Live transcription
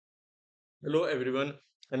Hello everyone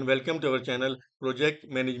and welcome to our channel Project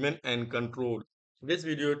Management and Control. This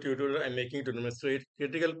video tutorial I am making to demonstrate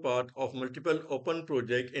critical part of multiple open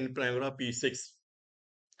project in Primavera P6.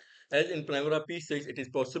 As in Primavera P6, it is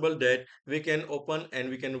possible that we can open and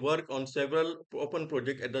we can work on several open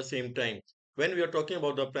projects at the same time. When we are talking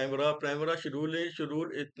about the Primavera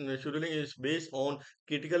scheduling is based on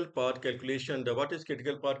critical path calculation. What is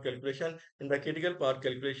critical path calculation? In the critical path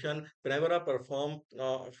calculation, Primavera perform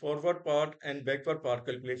forward path and backward path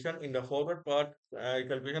calculation. In the forward path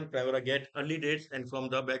calculation, Primavera get early dates, and from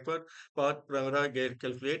the backward path, Primavera get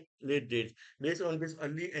calculate late dates. Based on this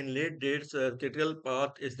early and late dates, critical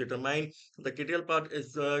path is determined. The critical path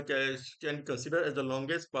is can consider as the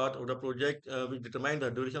longest part of the project, which determine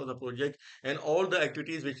the duration of the project, and all the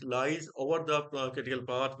activities which lies over the critical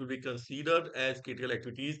path will be considered as critical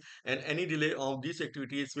activities, and any delay of these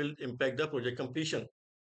activities will impact the project completion.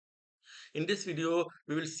 In this video,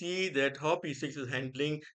 we will see that how P6 is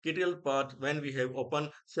handling critical path when we have opened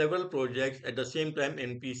several projects at the same time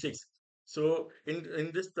in P6. So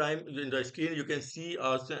in this time in the screen, you can see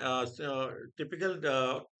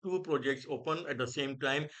typical two projects open at the same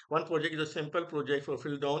time. One project is a simple project for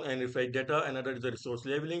fill down and refresh data. Another is a resource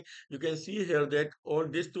leveling. You can see here that all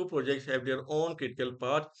these two projects have their own critical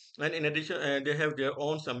path, and in addition, they have their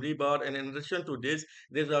own summary bar. And in addition to this,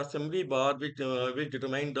 there's a summary bar which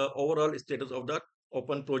determine the overall status of the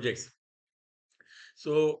open projects.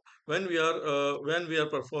 So when we are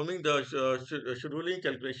performing the scheduling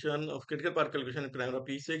calculation of critical path calculation in Primavera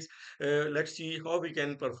P6, let's see how we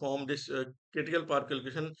can perform this critical path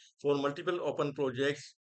calculation for multiple open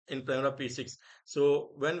projects in Primavera P6.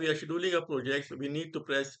 So when we are scheduling a project, we need to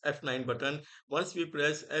press F9 button. Once we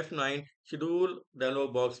press F9, schedule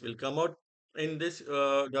dialog box will come out. In this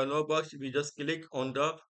dialog box, we just click on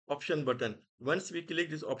the option button. Once we click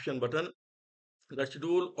this option button, the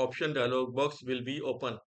schedule option dialog box will be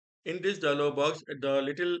open. In this dialog box, at the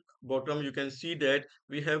little bottom, you can see that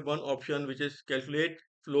we have one option which is calculate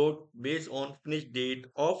float based on finish date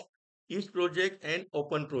of each project and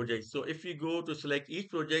open project. So if we go to select each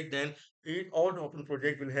project, then all the open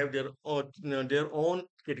project will have their own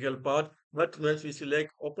critical path. But once we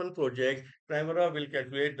select open project, Primavera will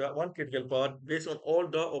calculate the one critical path based on all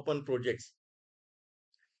the open projects.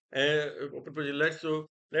 Open project.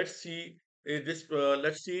 Let's see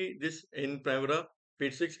this in Primavera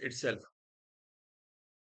P6 itself.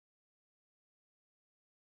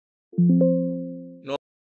 Now,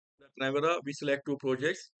 in Primavera, we select two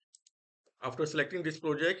projects. After selecting this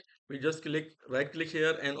project, we just right click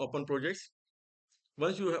here and open projects.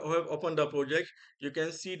 Once you have opened the project, you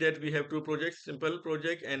can see that we have two projects, simple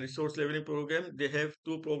project and resource leveling program. They have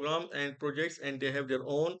two programs and projects, and they have their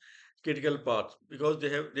own critical path because they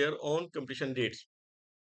have their own completion dates.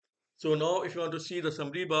 So now if you want to see the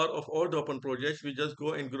summary bar of all the open projects, we just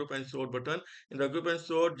go in group and sort button. In the group and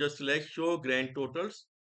sort, just select show grand totals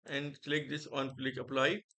and click this on click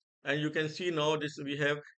apply. And you can see now this we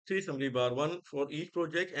have three summary bar, one for each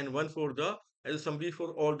project and one for the as a summary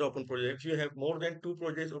for all the open projects. If you have more than two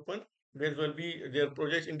projects open, there will be their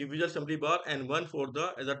projects individual summary bar and one for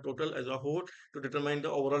the as a total as a whole to determine the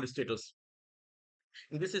overall status.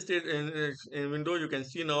 In this state in window, you can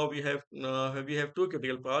see now we have two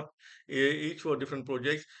critical path, each for different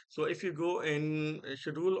projects. So if you go in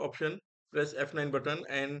schedule option, press F9 button,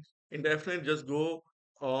 and in the F9 just go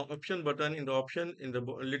option button. In the option in the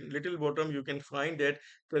little bottom, you can find that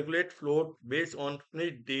calculate float based on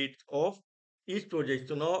finish date of each project.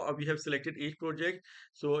 So now we have selected each project.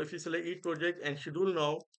 So if you select each project and schedule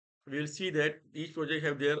now, we will see that each project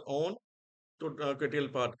have their own to curtail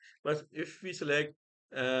path. But if we select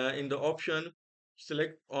in the option,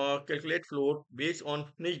 select calculate float based on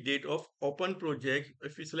finish date of open project.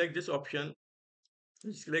 If we select this option,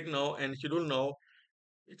 we select now and schedule now,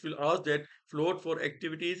 it will ask that float for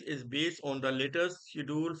activities is based on the latest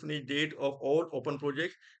schedule finish date of all open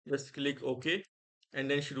projects. Just click OK and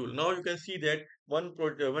then schedule. Now you can see that one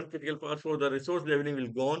critical path for the resource leveling will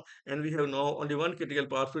gone, and we have now only one critical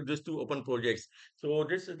path for these two open projects. So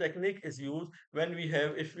this technique is used when we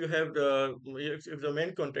have if you have if the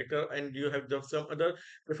main contractor and you have some other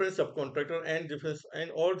different subcontractor and different and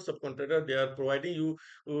all subcontractor, they are providing you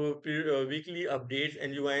weekly updates,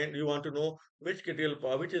 and you want to know which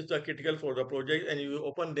is the critical for the project, and you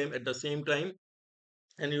open them at the same time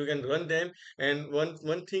and you can run them. And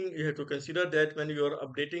one thing you have to consider that when you are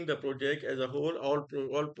updating the project as a whole,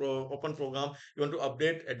 open program, you want to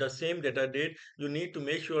update at the same data date. You need to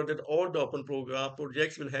make sure that all the open program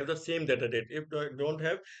projects will have the same data date. If they don't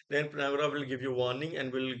have, then Primavera will give you warning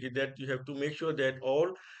and will give that you have to make sure that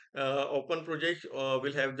all open projects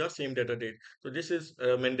will have the same data date. So this is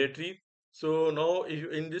mandatory. So now,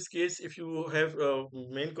 if in this case, if you have a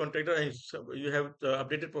main contractor and you have the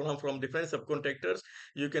updated program from different subcontractors,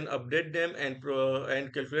 you can update them and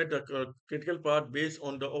and calculate the critical path based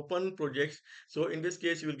on the open projects. So in this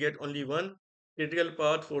case, you will get only one critical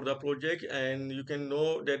path for the project, and you can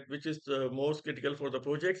know that which is the most critical for the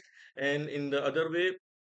projects. And in the other way,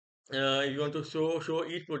 you want to show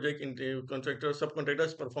each project into contractor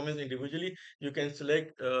subcontractors performance individually, you can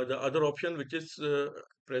select the other option, which is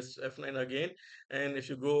press F9 again, and if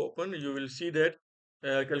you go open, you will see that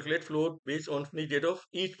calculate flow based on finish date of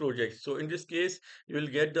each project. So in this case, you will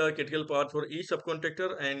get the critical path for each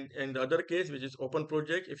subcontractor, and in the other case, which is open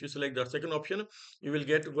project, if you select the second option, you will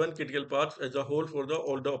get one critical path as a whole for the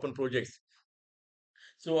all the open projects.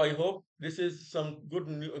 So I hope this is some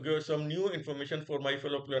new information for my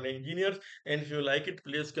fellow plan engineers. And if you like it,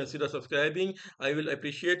 please consider subscribing. I will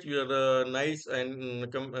appreciate your nice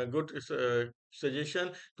and good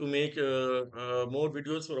suggestion to make more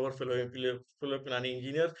videos for our fellow planning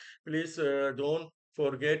engineers. Please don't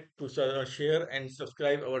forget to share and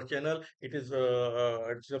subscribe our channel. It is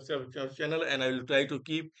subscribe our channel, and I will try to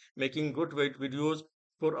keep making good videos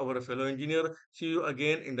for our fellow engineer. See you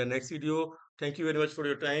again in the next video. Thank you very much for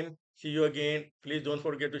your time. See you again. Please don't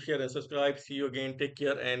forget to share and subscribe. See you again. Take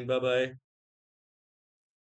care and bye bye.